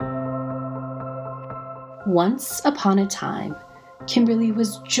Once upon a time, Kimberly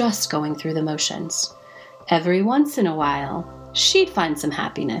was just going through the motions. Every once in a while, she'd find some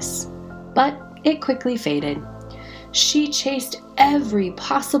happiness, but it quickly faded. She chased every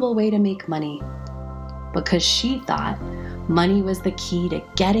possible way to make money because she thought money was the key to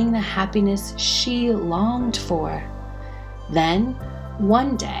getting the happiness she longed for. Then,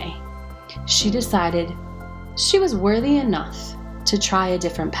 one day, she decided she was worthy enough to try a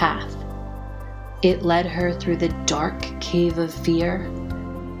different path. It led her through the dark cave of fear,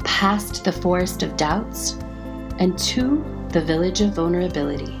 past the forest of doubts, and to the village of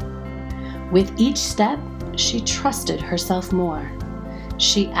vulnerability. With each step, she trusted herself more.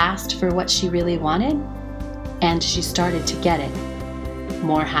 She asked for what she really wanted, and she started to get it.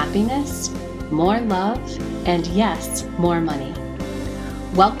 More happiness, more love, and yes, more money.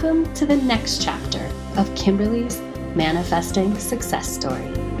 Welcome to the next chapter of Kimberly's Manifesting Success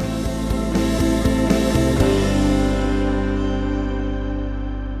Story.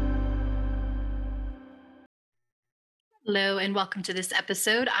 Hello and welcome to this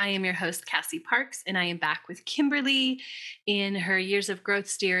episode. I am your host, Cassie Parks, and I am back with Kimberly in her Years of Growth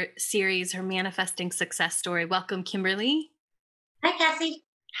series, her Manifesting Success Story. Welcome, Kimberly. Hi, Cassie.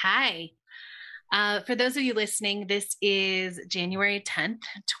 Hi. For those of you listening, this is January 10th,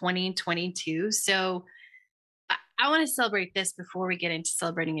 2022. So I want to celebrate this before we get into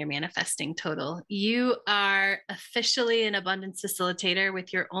celebrating your manifesting total. You are officially an abundance facilitator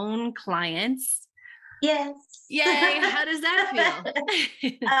with your own clients. Yes. Yay. How does that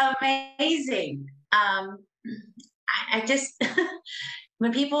feel? Amazing. I just,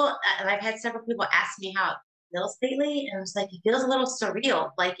 when people, I've had several people ask me how it feels lately, and I was like, it feels a little surreal.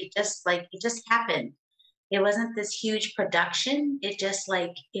 It just happened. It wasn't this huge production.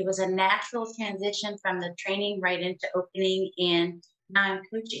 It was a natural transition from the training right into opening, and now I'm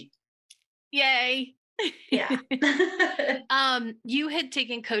coaching. Yay. Yeah. You had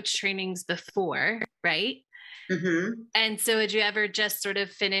taken coach trainings before, right? Mm-hmm. And so had you ever just sort of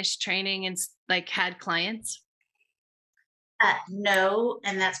finished training and had clients? No,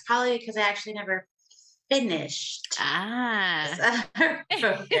 and that's probably because I actually never finished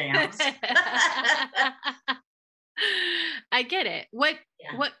programs. I get it. What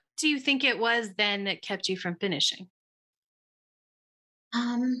do you think it was then that kept you from finishing?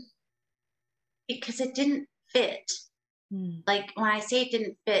 Because it didn't fit. Like when I say it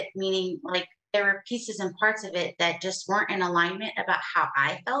didn't fit, meaning there were pieces and parts of it that just weren't in alignment about how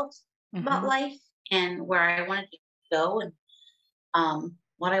I felt about life and where I wanted to go and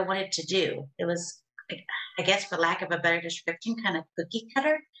what I wanted to do. It was, I guess, for lack of a better description, kind of cookie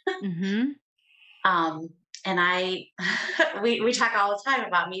cutter. And we talk all the time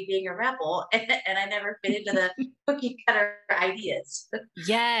about me being a rebel, and I never fit into the cookie cutter ideas.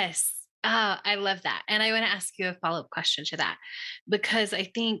 Yes. Oh, I love that. And I want to ask you a follow-up question to that, because I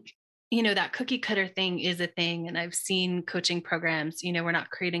think, that cookie cutter thing is a thing. And I've seen coaching programs, we're not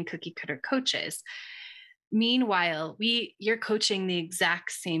creating cookie cutter coaches. Meanwhile, you're coaching the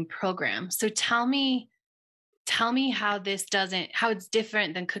exact same program. So tell me how it's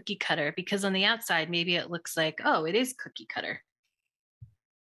different than cookie cutter, because on the outside, maybe it looks like, oh, it is cookie cutter.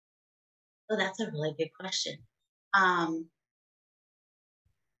 Oh, that's a really good question.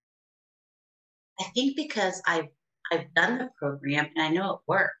 I think because I've done the program and I know it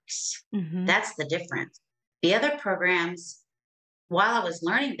works. That's the difference. The other programs, while I was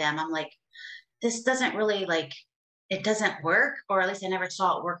learning them, I'm like, this doesn't really it doesn't work, or at least I never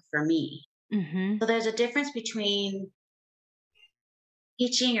saw it work for me. So there's a difference between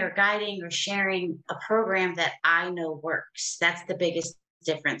teaching or guiding or sharing a program that I know works. That's the biggest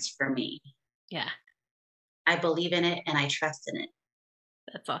difference for me. Yeah. I believe in it and I trust in it.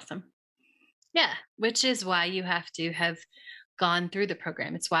 That's awesome. Yeah. Which is why you have to have gone through the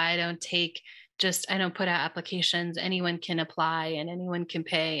program. It's why I don't put out applications. Anyone can apply and anyone can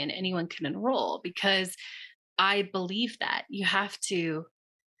pay and anyone can enroll, because I believe that you have to,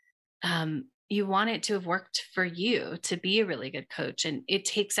 you want it to have worked for you to be a really good coach. And it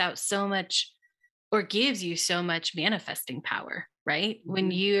takes out so much, or gives you so much manifesting power, right?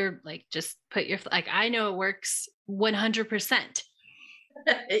 When you're just put your, I know it works 100%.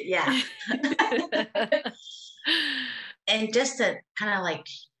 Yeah. And just to kind of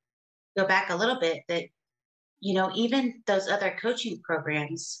go back a little bit, that, even those other coaching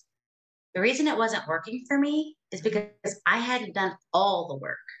programs, the reason it wasn't working for me is because I hadn't done all the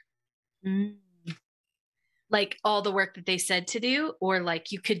work. Like all the work that they said to do, or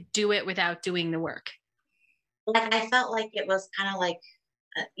you could do it without doing the work? I felt like it was kind of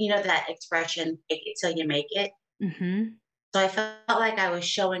that expression, fake it till you make it. So I felt like I was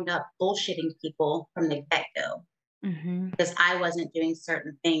showing up bullshitting people from the get go Mm-hmm. because I wasn't doing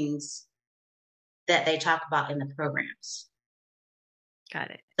certain things that they talk about in the programs. Got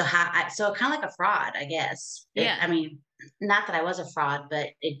it. So kind of like a fraud, I guess. Yeah. I mean, not that I was a fraud, but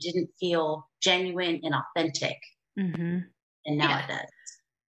it didn't feel genuine and authentic, Mm-hmm. and now Yeah. it does.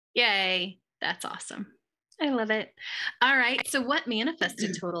 Yay. That's awesome. I love it. All right. So what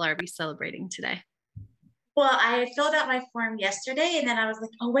manifested total are we celebrating today? Well, I had filled out my form yesterday, and then I was like,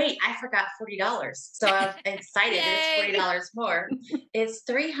 "Oh wait, I forgot $40." So I was excited. It's Yay. $40 more. It's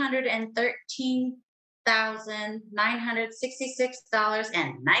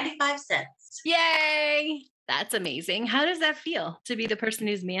 $313,966.95. Yay. That's amazing. How does that feel to be the person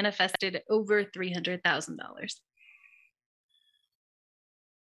who's manifested over $300,000?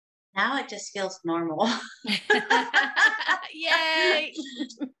 Now it just feels normal. Yay.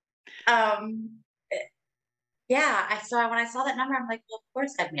 um, yeah. When I saw that number, I'm like, well, of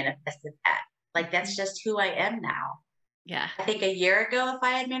course I've manifested that. Like that's just who I am now. Yeah. I think a year ago, if I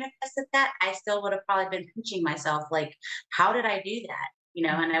had manifested that, I still would have probably been pinching myself, like, how did I do that? And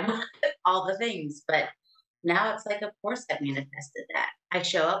I wanted all the things. But now it's like, of course, I've manifested that. I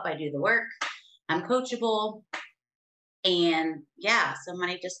show up, I do the work, I'm coachable. And yeah, so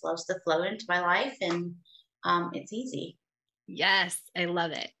money just loves to flow into my life and it's easy. Yes, I love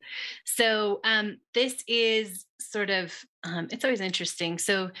it. So this is sort of it's always interesting.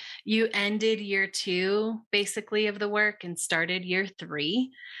 So you ended year 2 basically of the work and started year 3,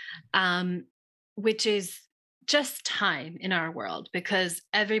 which is just time in our world because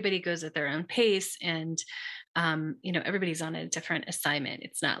everybody goes at their own pace and everybody's on a different assignment.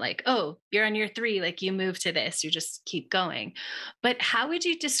 It's not like, oh, you're on year 3, like you move to this, you just keep going. But how would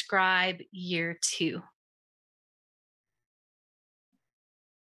you describe year 2?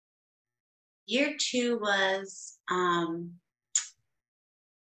 Year two was,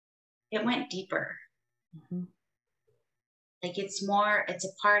 it went deeper. Mhm. Like it's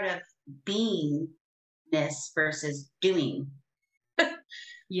a part of beingness versus doing.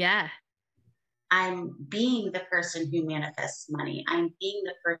 Yeah. I'm being the person who manifests money. I'm being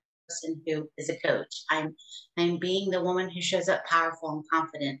the person who is a coach. I'm being the woman who shows up powerful and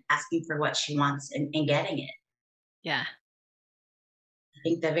confident, asking for what she wants and getting it. Yeah. I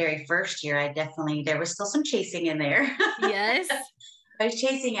think the very first year, there was still some chasing in there. Yes. I was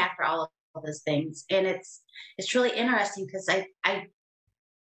chasing after all of those things, and it's really interesting because I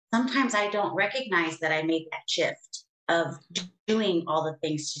sometimes I don't recognize that I made that shift of doing all the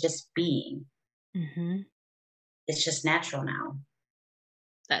things to just being. Hmm. It's just natural now.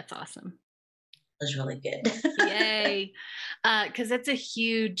 That's awesome. It was really good. Yay. Because that's a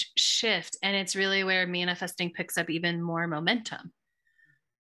huge shift. And it's really where manifesting picks up even more momentum.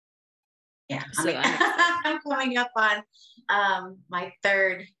 Yeah. So I'm coming up on my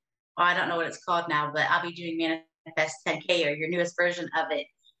third, I don't know what it's called now, but I'll be doing Manifest 10K or your newest version of it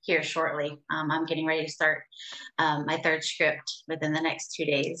here shortly. I'm getting ready to start my third script within the next 2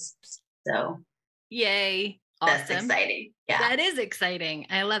 days. So yay. that's Awesome. exciting. Yeah. That is exciting.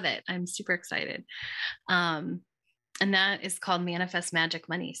 I love it. I'm super excited. And that is called Manifest Magic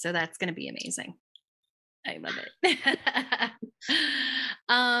Money. So that's going to be amazing. I love it.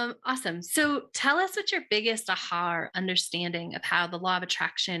 Awesome. So tell us what your biggest aha or understanding of how the law of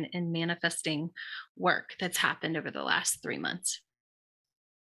attraction and manifesting work that's happened over the last 3 months.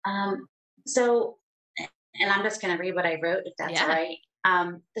 Um, so, and I'm just going to read what I wrote, if that's all Yeah. right.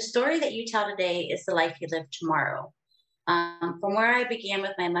 The story that you tell today is the life you live tomorrow. From where I began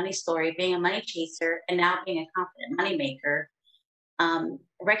with my money story, being a money chaser, and now being a confident money maker,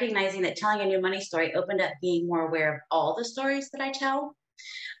 recognizing that telling a new money story opened up being more aware of all the stories that I tell.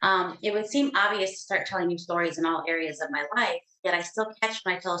 It would seem obvious to start telling new stories in all areas of my life, yet I still catch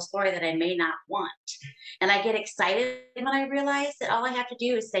when I tell a story that I may not want. And I get excited when I realize that all I have to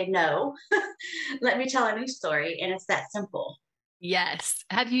do is say no, let me tell a new story. And it's that simple. Yes.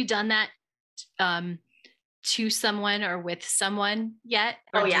 Have you done that to someone or with someone yet?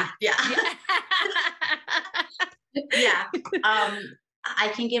 Or Yeah. Yeah. I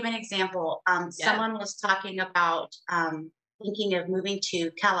can give an example. Someone was talking about thinking of moving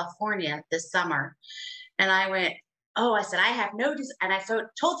to California this summer. And I went, oh, I said, I have no, and I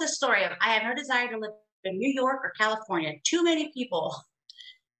told this story of I have no desire to live in New York or California. Too many people.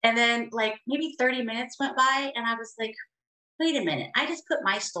 And then like maybe 30 minutes went by and I was like, wait a minute. I just put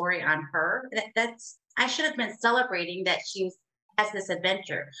my story on her. I should have been celebrating that she has this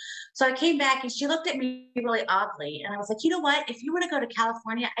adventure. So I came back and she looked at me really oddly. And I was like, you know what? If you want to go to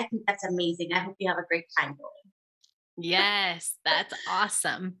California, I think that's amazing. I hope you have a great time going. Yes, that's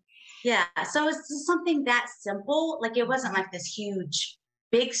awesome. Yeah. So it's something that simple. Like it wasn't like this huge,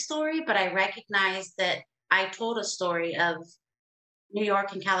 big story, but I recognized that I told a story of New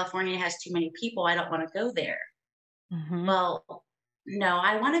York and California has too many people. I don't want to go there. Mm-hmm. Well, no,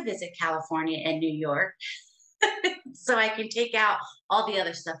 I want to visit California and New York so I can take out all the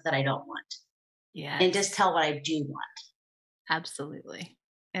other stuff that I don't want and just Yes, tell what I do want. absolutely.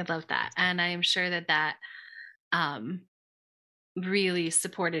 I love that. And I'm sure that um, really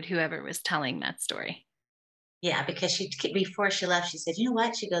supported whoever was telling that story. Yeah, because before she left, she said, "You know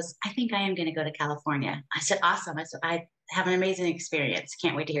what?" She goes, "I think I am going to go to California." I said, "Awesome." I said, "I have an amazing experience.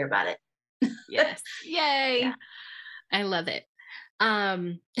 Can't wait to hear about it." Yes. Yeah. Yay. I love it.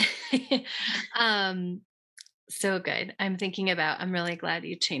 Um, um, so good. I'm really glad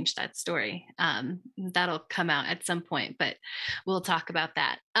you changed that story. That'll come out at some point, but we'll talk about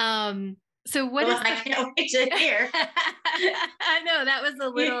that. So what Well, is I the can't wait to hear. I know that was a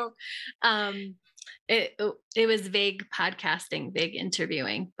little um it was vague podcasting, big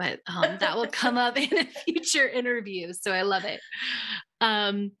interviewing, but that will come up in a future interview. So I love it.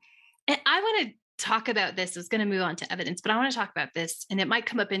 And I want to talk about this. I was going to move on to evidence, but I want to talk about this, and it might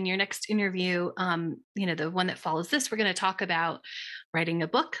come up in your next interview. The one that follows this, we're going to talk about writing a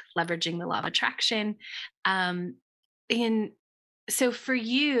book, leveraging the law of attraction. And so for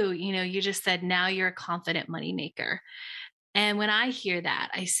you, you just said now you're a confident moneymaker. And when I hear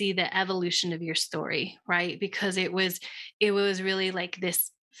that, I see the evolution of your story, right? Because it was really like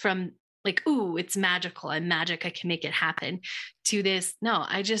this from like, ooh, it's magical. I'm magic. I can make it happen to this. No,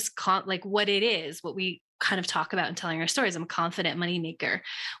 I just can't like what it is, what we kind of talk about in telling our stories. I'm a confident moneymaker.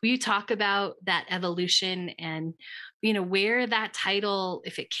 Will you talk about that evolution and, where that title,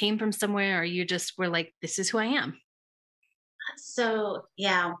 if it came from somewhere or you just were like, this is who I am? So,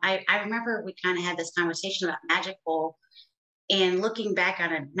 yeah, I remember we kind of had this conversation about magical. And looking back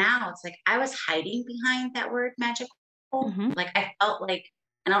on it now, it's like I was hiding behind that word magical. Mm-hmm. Like I felt like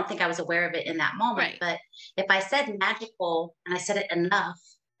I don't think I was aware of it in that moment. Right. But if I said magical and I said it enough,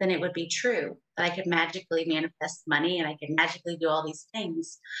 then it would be true that I could magically manifest money and I could magically do all these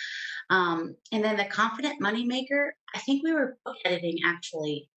things. And then the confident moneymaker, I think we were book editing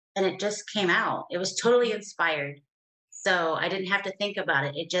actually, and it just came out. It was totally inspired. So I didn't have to think about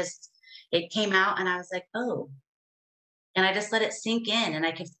it. It came out and I was like, oh, and I just let it sink in, and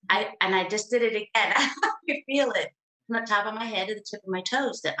I just did it again. I could feel it from the top of my head to the tip of my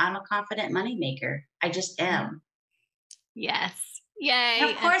toes that I'm a confident moneymaker. I just am. Yes. And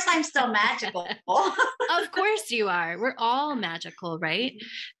Yay. of course, I'm still magical. Of course you are. We're all magical, right?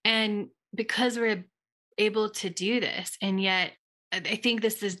 And because we're able to do this, and yet I think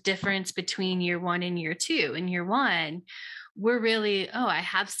this is difference between year one and year two. In year one, we're really, oh, I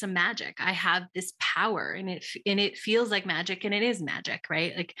have some magic. I have this power, and it feels like magic, and it is magic,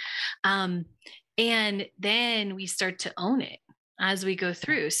 right? Like, and then we start to own it as we go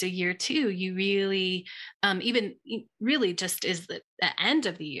through. So year two, you really, even really just is the end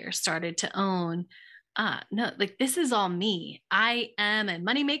of the year started to own, no, like this is all me. I am a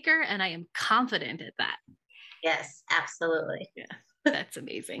moneymaker and I am confident at that. Yes, absolutely. Yeah, that's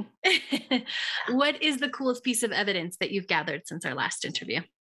amazing. What is the coolest piece of evidence that you've gathered since our last interview?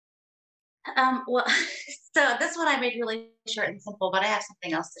 Well, so this one I made really short and simple, but I have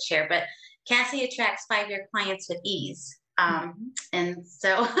something else to share. But Cassie attracts 5-year clients with ease. And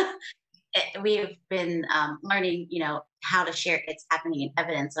so we've been learning, how to share it's happening in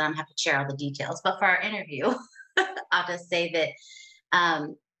evidence. And I don't have to share all the details. But for our interview, I'll just say that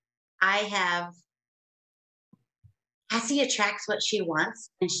I have Cassie attracts what she wants.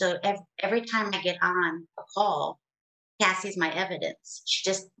 And so every time I get on a call, Cassie's my evidence. She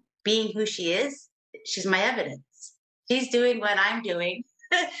just being who she is, she's my evidence. She's doing what I'm doing.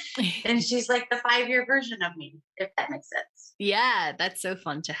 And she's like the 5-year version of me, if that makes sense. Yeah, that's so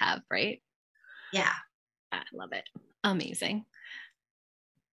fun to have, right? Yeah. I love it. Amazing.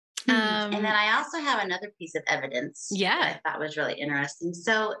 And then I also have another piece of evidence Yeah. that I thought was really interesting.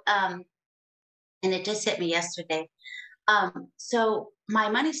 So, and it just hit me yesterday. So my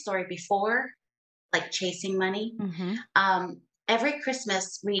money story before, like chasing money, Mm-hmm. every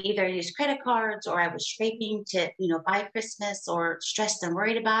Christmas we either used credit cards or I was scraping to, buy Christmas or stressed and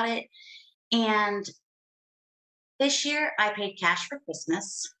worried about it. And this year I paid cash for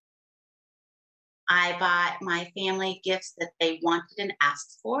Christmas. I bought my family gifts that they wanted and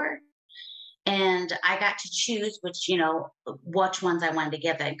asked for. And I got to choose which ones I wanted to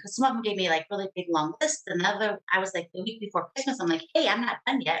give them. Because some of them gave me like really big long lists. And I was like the week before Christmas, I'm like, hey, I'm not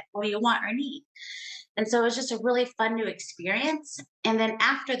done yet. What do you want or need? And so it was just a really fun new experience. And then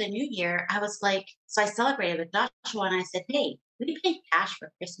after the new year, I was like, so I celebrated with Joshua and I said, hey, we paid cash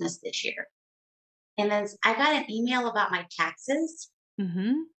for Christmas this year. And then I got an email about my taxes.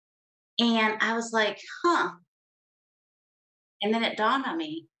 Mm-hmm. And I was like, huh. And then it dawned on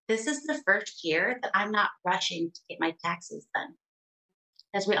me, this is the first year that I'm not rushing to get my taxes done.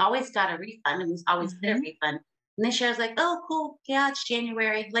 Because we always got a refund and we always get a Mm-hmm. refund. And this year I was like, oh, cool. Yeah, it's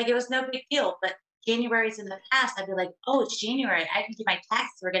January. Like it was no big deal. But January's in the past, I'd be like, oh, it's January. I can get my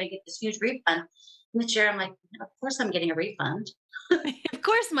taxes. We're going to get this huge refund. And this year I'm like, of course I'm getting a refund. Of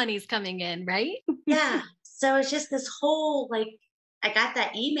course money's coming in, right? Yeah. So it's just this whole like, I got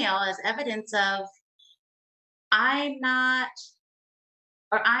that email as evidence of I'm not,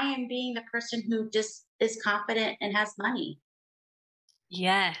 or I am being the person who just is confident and has money.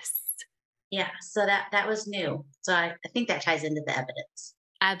 Yes. Yeah. So that was new. So I think that ties into the evidence.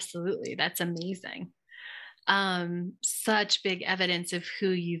 Absolutely. That's amazing. Such big evidence of who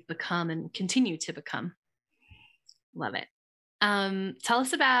you've become and continue to become. Love it. Tell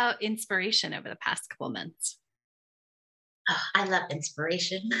us about inspiration over the past couple of months. Oh, I love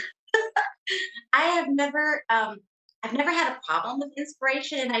inspiration. I have never, I've never had a problem with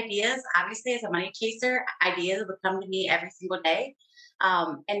inspiration and ideas. Obviously, as a money chaser, ideas would come to me every single day.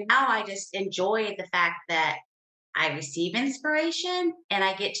 And now I just enjoy the fact that I receive inspiration and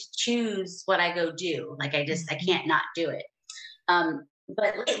I get to choose what I go do. Like I Mm-hmm. can't not do it.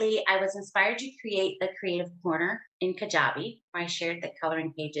 But lately, I was inspired to create the creative corner in Kajabi, where I shared the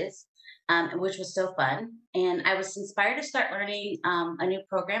coloring pages, which was so fun. And I was inspired to start learning a new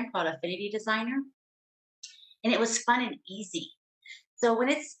program called Affinity Designer, and it was fun and easy. So when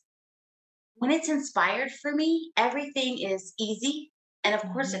it's inspired for me, everything is easy, and of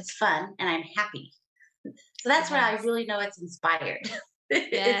course, Mm-hmm. it's fun, and I'm happy. So that's where I Yes. really know it's inspired.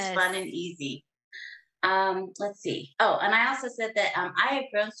 It's Yes. fun and easy. Let's see. Oh, and I also said that I have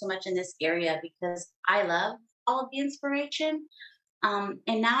grown so much in this area because I love all of the inspiration. And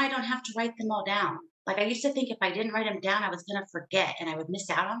now I don't have to write them all down. Like I used to think if I didn't write them down, I was going to forget and I would miss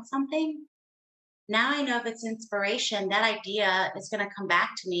out on something. Now I know if it's inspiration, that idea is going to come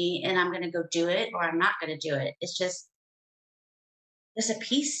back to me and I'm going to go do it or I'm not going to do it. It's just, there's a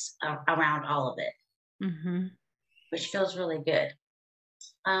peace around all of it, Mm-hmm. which feels really good.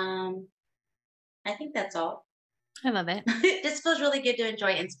 Um, I think that's all. I love it. It just feels really good to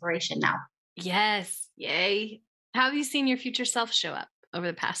enjoy inspiration now. Yes. Yay. How have you seen your future self show up over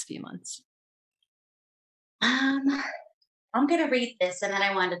the past few months? Um, I'm going to read this and then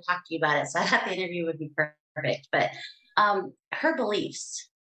I wanted to talk to you about it. So I thought the interview would be perfect. But her beliefs,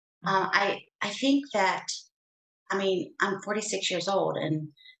 I think that, I mean, I'm 46 years old and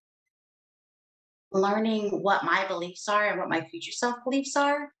learning what my beliefs are and what my future self beliefs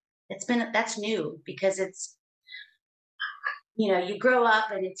are, that's new because it's, you know, you grow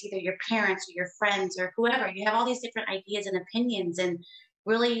up and it's either your parents or your friends or whoever. You have all these different ideas and opinions and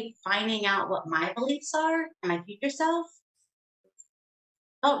really finding out what my beliefs are and my future self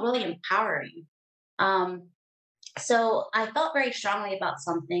felt really empowering. Um, so I felt very strongly about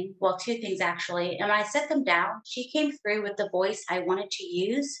something. Well, two things actually. And when I set them down, she came through with the voice I wanted to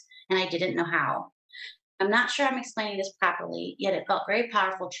use, and I didn't know how. I'm not sure I'm explaining this properly, yet it felt very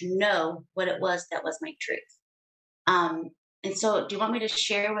powerful to know what it was that was my truth. Um, and so, do you want me to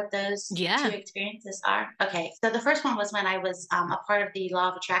share what those two Yeah. experiences are? Okay. So, the first one was when I was a part of the Law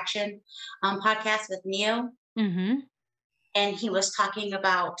of Attraction podcast with Neo, Mm-hmm. and he was talking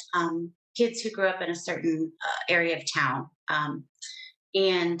about kids who grew up in a certain area of town.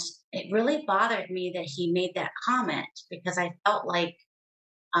 And it really bothered me that he made that comment because I felt like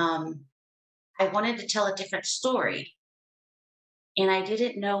um, I wanted to tell a different story. And I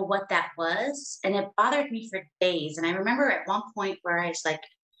didn't know what that was. And it bothered me for days. And I remember at one point where I was like,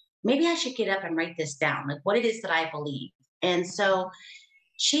 maybe I should get up and write this down, like what it is that I believe. And so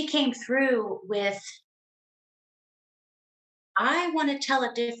she came through with, I want to tell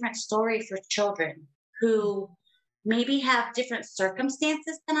a different story for children who maybe have different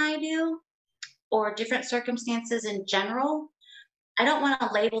circumstances than I do, or different circumstances in general. I don't want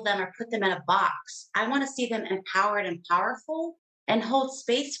to label them or put them in a box. I want to see them empowered and powerful and hold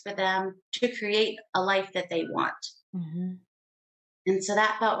space for them to create a life that they want. Mm-hmm. And so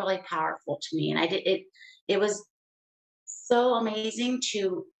that felt really powerful to me. And it was so amazing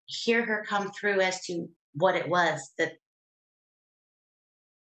to hear her come through as to what it was that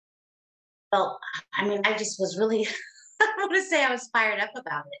felt. I mean, I just was really, I want to say I was fired up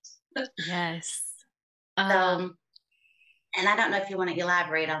about it. Yes. So, and I don't know if you want to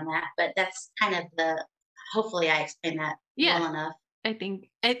elaborate on that, but that's kind of hopefully I explained that Yeah. well enough. I think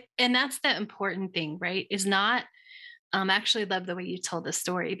and that's the important thing, right? Is not I actually love the way you told the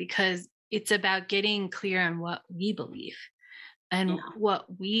story because it's about getting clear on what we believe. and what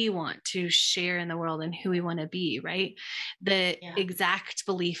we want to share in the world and who we want to be, right? The exact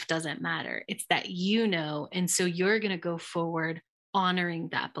belief doesn't matter. It's that, and so you're going to go forward honoring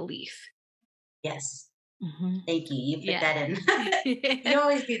that belief. Yes. Mm-hmm. Thank you. You put that in. You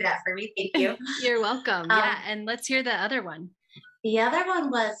always do that for me. Thank you. You're welcome. And let's hear the other one. The other one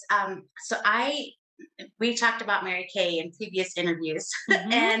was, we talked about Mary Kay in previous interviews,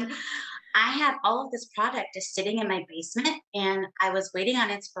 mm-hmm. and I have all of this product just sitting in my basement, and I was waiting on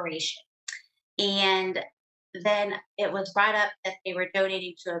inspiration. And then it was brought up that they were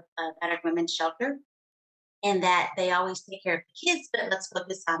donating to a battered women's shelter, and that they always take care of the kids, but let's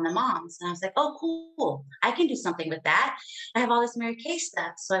focus on the moms. And I was like, oh, cool. I can do something with that. I have all this Mary Kay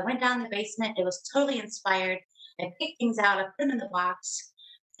stuff. So I went down the basement. It was totally inspired. I picked things out. I put them in the box.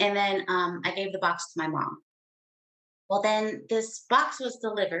 And then I gave the box to my mom. Well, then this box was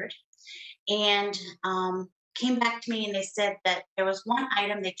delivered and came back to me, and they said that there was one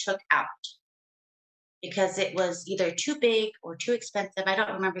item they took out because it was either too big or too expensive. I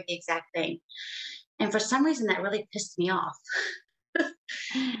don't remember the exact thing. And for some reason, that really pissed me off.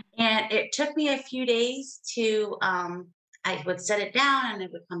 And it took me a few days to, I would set it down and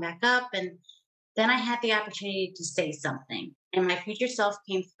it would come back up. And then I had the opportunity to say something. And my future self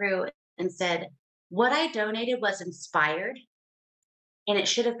came through and said, what I donated was inspired, and it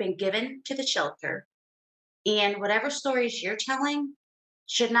should have been given to the shelter. And whatever stories you're telling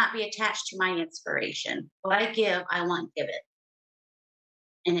should not be attached to my inspiration. What I give, I want to give it.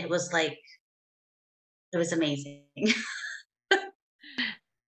 And it was like, it was amazing.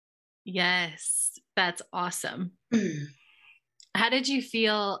 Yes, that's awesome. How did you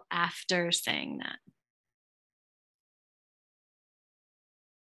feel after saying that?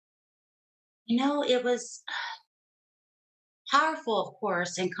 It was powerful, of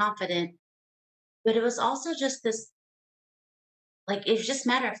course, and confident, but it was also just this, like, it was just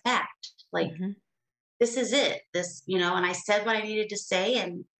matter of fact. Like, mm-hmm. This is it. This, and I said what I needed to say,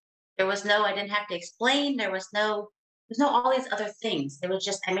 and there was no, I didn't have to explain. There's no all these other things. It was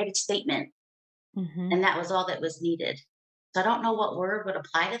just, I made a statement, mm-hmm. and that was all that was needed. So I don't know what word would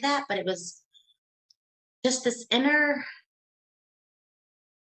apply to that, but it was just this inner,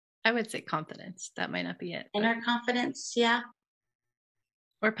 I would say confidence. That might not be it. Inner confidence, yeah.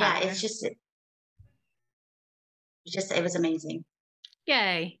 Or power. Yeah, it was amazing.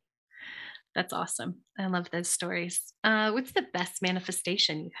 Yay. That's awesome. I love those stories. What's the best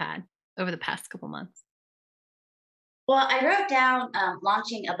manifestation you've had over the past couple months? Well, I wrote down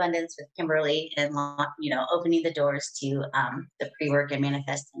launching Abundance with Kimberly and, opening the doors to the pre-work and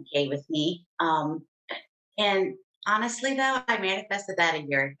Manifest 10K with me. And honestly, though, I manifested that a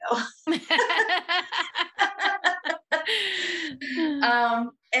year ago.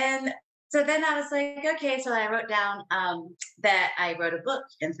 And so then I was like, okay, so I wrote down that I wrote a book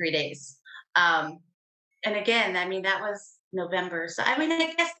in 3 days. And again, that was November. So, I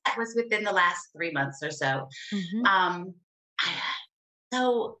guess that was within the last 3 months or so. Mm-hmm.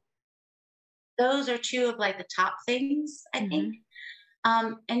 So those are two of the top things, I mm-hmm. think.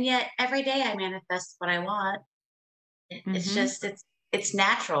 And yet every day I manifest what I want. It's mm-hmm. just, it's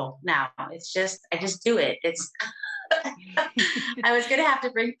natural now. It's just, I just do it. It's, I was going to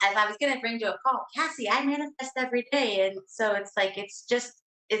bring to a call, Cassie, I manifest every day. And so it's like,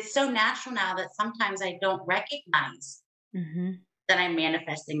 it's so natural now that sometimes I don't recognize mm-hmm. that I'm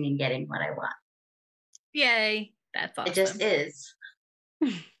manifesting and getting what I want. Yay. That's awesome. It just is.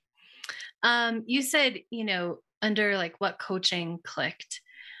 You said, under what coaching clicked,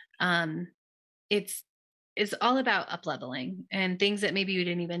 it's all about up-leveling and things that maybe you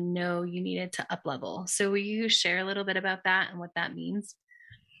didn't even know you needed to up-level. So will you share a little bit about that and what that means?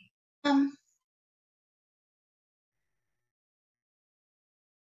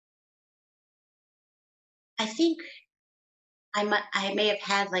 I think I may have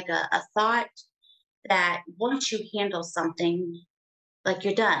had a thought that once you handle something,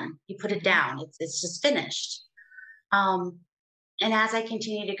 you're done, you put it down, it's just finished. And as I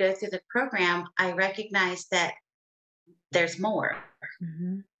continue to go through the program, I recognize that there's more.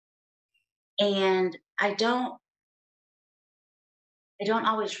 Mm-hmm. And I don't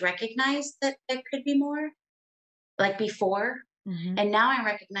always recognize that there could be more, like before. Mm-hmm. And now I'm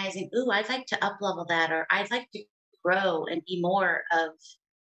recognizing, I'd like to up-level that, or I'd like to grow and be more of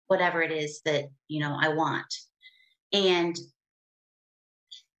whatever it is that, I want. And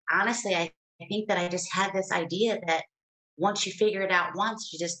honestly, I think that I just had this idea that once you figure it out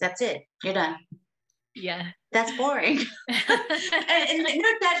once, that's it. You're done. Yeah. That's boring. and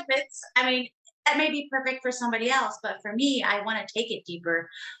no judgments. That may be perfect for somebody else, but for me, I want to take it deeper.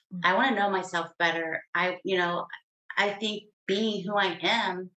 Mm-hmm. I want to know myself better. I think being who I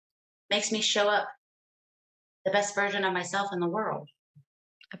am makes me show up the best version of myself in the world.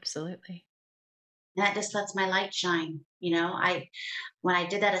 Absolutely. And that just lets my light shine. When I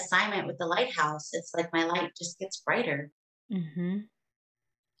did that assignment with the lighthouse, it's like my light just gets brighter. Mm-hmm.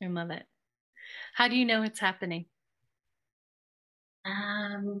 I love it. How do you know it's happening?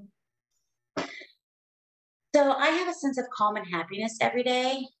 So I have a sense of calm and happiness every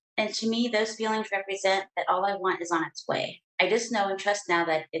day. And to me, those feelings represent that all I want is on its way. I just know and trust now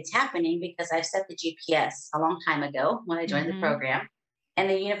that it's happening because I've set the GPS a long time ago when I joined the program. And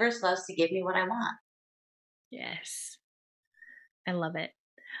the universe loves to give me what I want. Yes. I love it.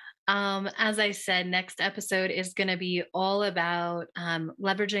 As I said, next episode is going to be all about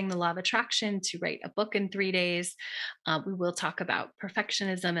leveraging the law of attraction to write a book in 3 days. We will talk about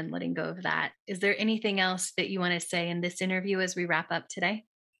perfectionism and letting go of that. Is there anything else that you want to say in this interview as we wrap up today?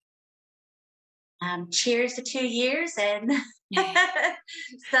 Cheers to 2 years and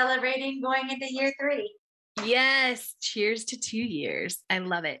celebrating going into year 3. Yes. Cheers to 2 years. I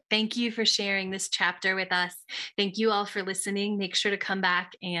love it. Thank you for sharing this chapter with us. Thank you all for listening. Make sure to come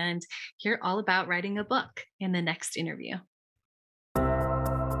back and hear all about writing a book in the next interview.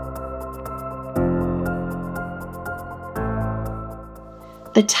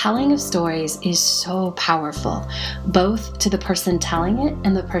 The telling of stories is so powerful, both to the person telling it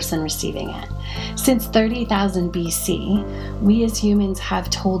and the person receiving it. Since 30,000 BC, we as humans have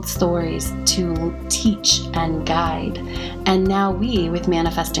told stories to teach and guide. And now we, with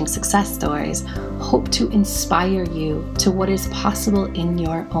Manifesting Success Stories, hope to inspire you to what is possible in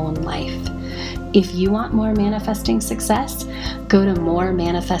your own life. If you want more manifesting success, go to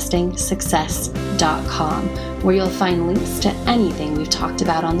moremanifestingsuccess.com, where you'll find links to anything we've talked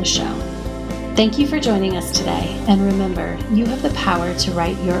about on the show. Thank you for joining us today, and remember, you have the power to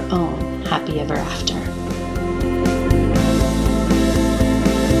write your own happy ever after.